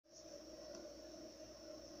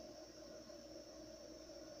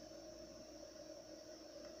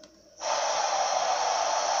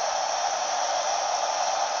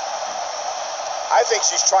think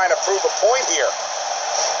she's trying to prove a point here.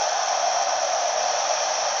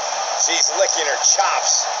 She's licking her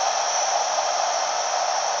chops.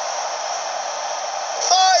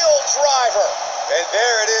 Pile driver. And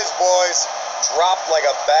there it is, boys. Dropped like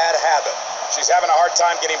a bad habit. She's having a hard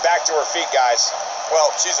time getting back to her feet, guys.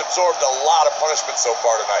 Well, she's absorbed a lot of punishment so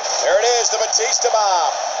far tonight. There it is, the Batista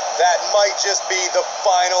bomb. That might just be the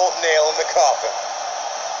final nail in the coffin.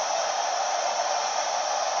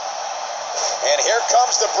 And here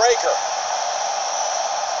comes the breaker.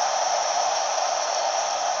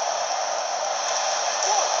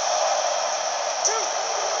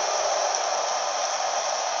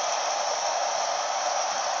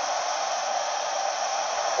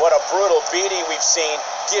 What a brutal beating we've seen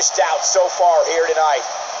dished out so far here tonight.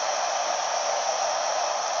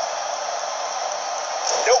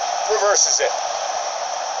 Nope, reverses it.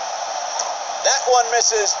 That one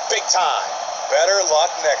misses big time. Better luck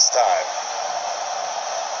next time.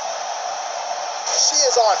 She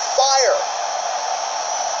is on fire.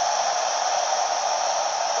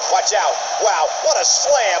 Watch out. Wow, what a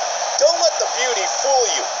slam. Don't let the beauty fool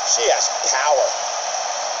you. She has power.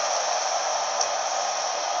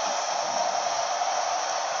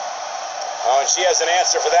 Oh, and she has an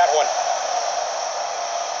answer for that one.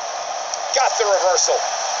 Got the reversal.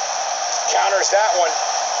 Counters that one.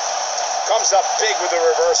 Comes up big with the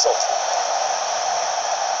reversal.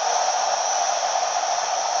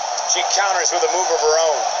 She counters with a move of her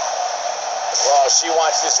own. Well, she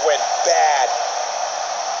wants this win bad.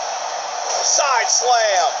 Side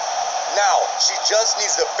slam. Now, she just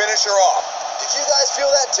needs to finish her off. Did you guys feel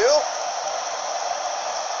that too?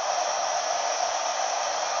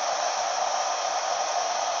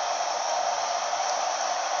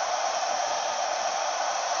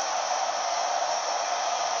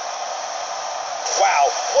 Wow,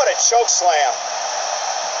 what a choke slam.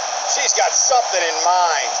 She's got something in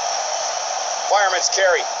mind. Fireman's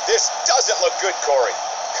carry. This doesn't look good, Corey.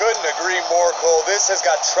 Couldn't agree more, Cole. This has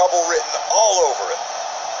got trouble written all over it.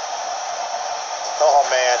 Oh,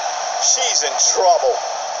 man. She's in trouble.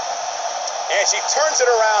 And she turns it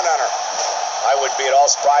around on her. I wouldn't be at all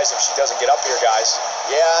surprised if she doesn't get up here, guys.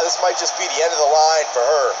 Yeah, this might just be the end of the line for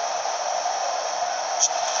her.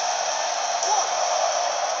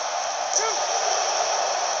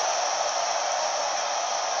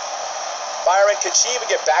 Byron, can she even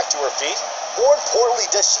get back to her feet? More importantly,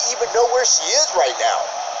 does she even know where she is right now?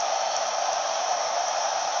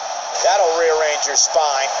 That'll rearrange her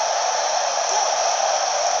spine.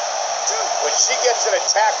 When she gets in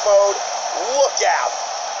attack mode, look out.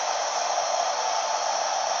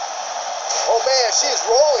 Oh man, she is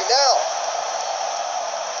rolling now.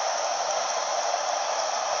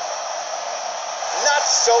 Not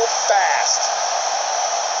so fast.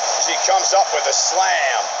 She comes up with a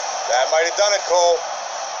slam. That might have done it, Cole.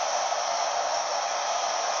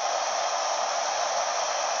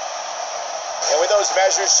 And with those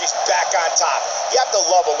measures, she's back on top. You have to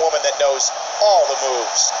love a woman that knows all the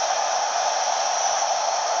moves.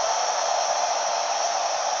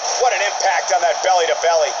 What an impact on that belly to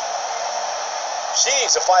belly. She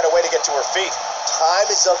needs to find a way to get to her feet. Time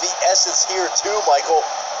is of the essence here too, Michael.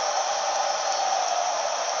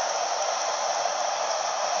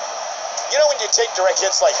 You know, when you take direct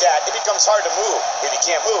hits like that, it becomes hard to move. If you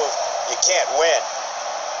can't move, you can't win.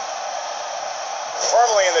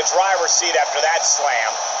 Firmly in the driver's seat after that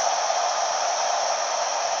slam.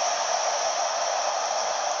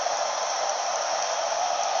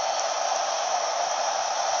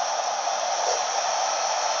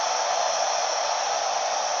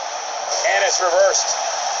 And it's reversed.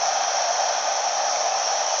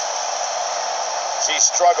 She's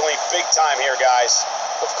struggling big time here, guys.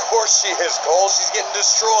 Of course she is, Cole. She's getting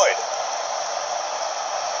destroyed.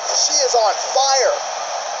 She is on fire.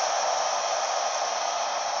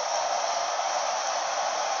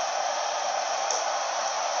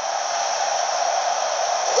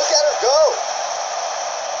 Look at her go.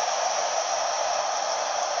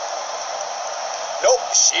 Nope,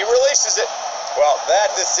 she releases it. Well,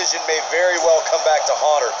 that decision may very well come back to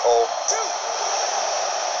haunt her, Cole.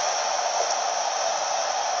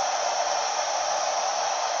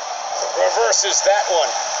 Reverses that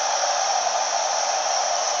one.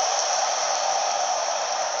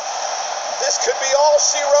 This could be all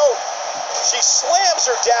she wrote. She slams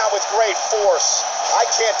her down with great force. I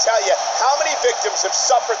can't tell you how many victims have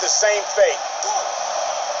suffered the same fate.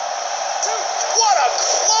 What a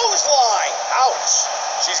clothesline! Ouch!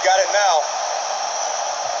 She's got it now.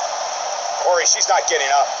 Corey, she's not getting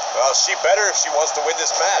up. Well, she better if she wants to win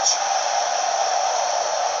this match.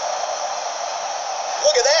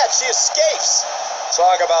 Look at that, she escapes.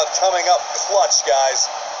 Talk about coming up clutch, guys.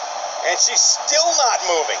 And she's still not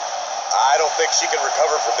moving. I don't think she can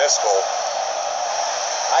recover from this, Cole.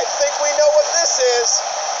 I think we know what this is.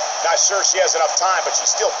 Not sure she has enough time, but she's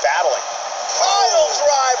still battling. Pile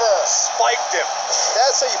driver! Spiked him.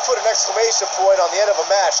 That's how you put an exclamation point on the end of a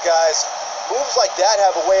match, guys. Moves like that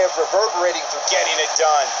have a way of reverberating through. Getting it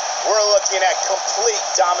done. We're looking at complete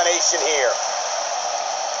domination here.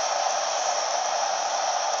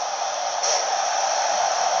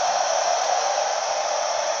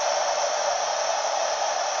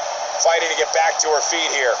 Fighting to get back to her feet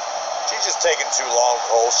here. She's just taking too long,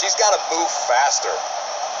 Cole. She's got to move faster.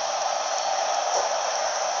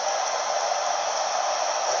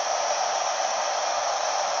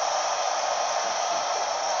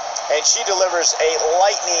 And she delivers a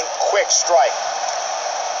lightning quick strike.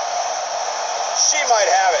 She might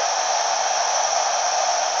have it.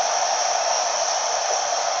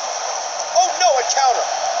 Oh no, a counter.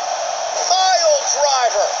 Pile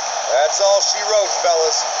driver. That's all she wrote,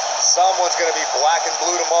 fellas. Someone's going to be black and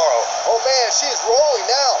blue tomorrow. Oh man, she is rolling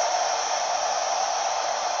now.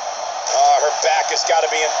 Her back has got to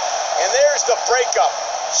be in. And there's the breakup.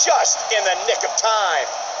 Just in the nick of time.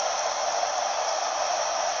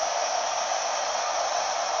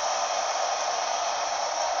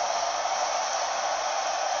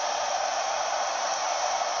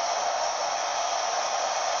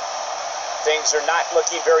 Things are not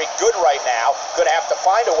looking very good right now. Gonna have to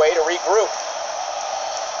find a way to regroup.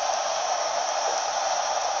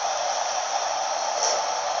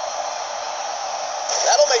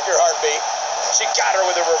 That'll make your heart beat. She got her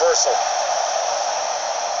with a reversal.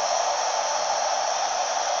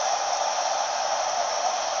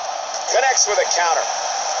 Connects with a counter.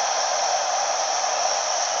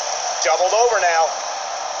 Doubled over now.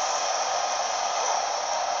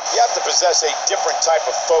 You have to possess a different type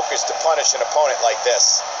of focus to punish an opponent like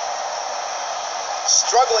this.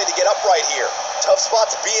 Struggling to get upright here. Tough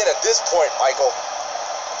spot to be in at this point, Michael.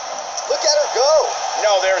 Look at her go.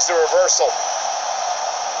 No, there's the reversal.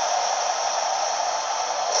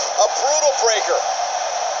 A brutal breaker.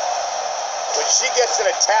 When she gets in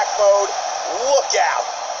attack mode, look out.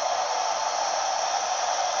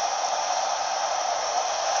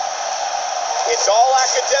 It's all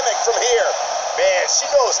academic from here. Man, she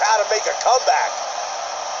knows how to make a comeback.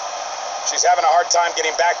 She's having a hard time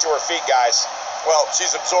getting back to her feet, guys. Well,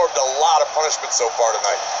 she's absorbed a lot of punishment so far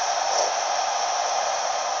tonight.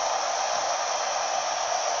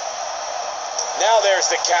 Now there's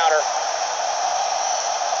the counter.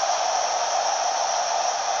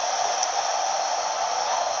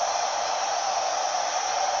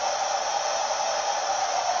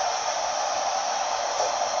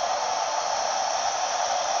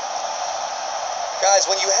 Guys,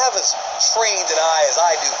 when you have as trained an eye as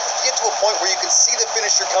I do, you get to a point where you can see the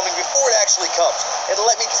finisher coming before it actually comes. And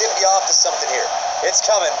let me tip you off to something here. It's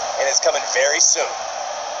coming, and it's coming very soon.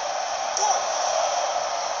 1,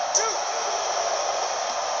 2.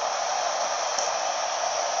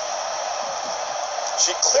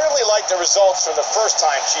 She clearly liked the results from the first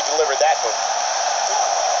time she delivered that move.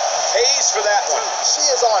 Pays for that one. She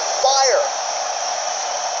is on fire.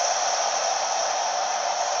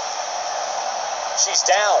 She's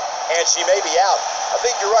down, and she may be out. I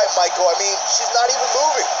think you're right, Michael. I mean, she's not even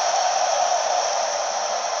moving.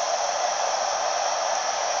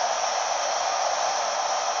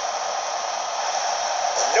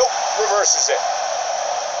 Nope, reverses it.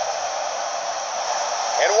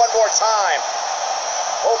 And one more time.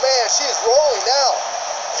 Oh man, she is rolling now.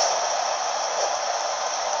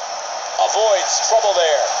 Avoids trouble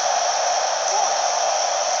there. 1,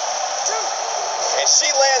 2. And she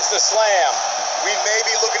lands the slam. We may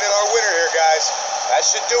be looking at our winner here, guys. That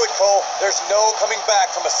should do it, Cole. There's no coming back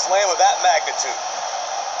from a slam of that magnitude.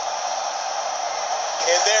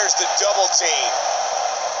 And there's the double team.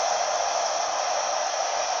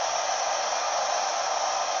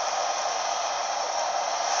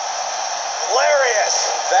 Hilarious.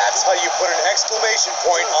 That's how you put an exclamation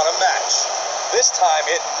point on a match. This time,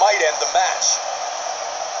 it might end the match.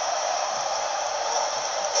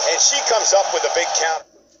 And she comes up with a big count.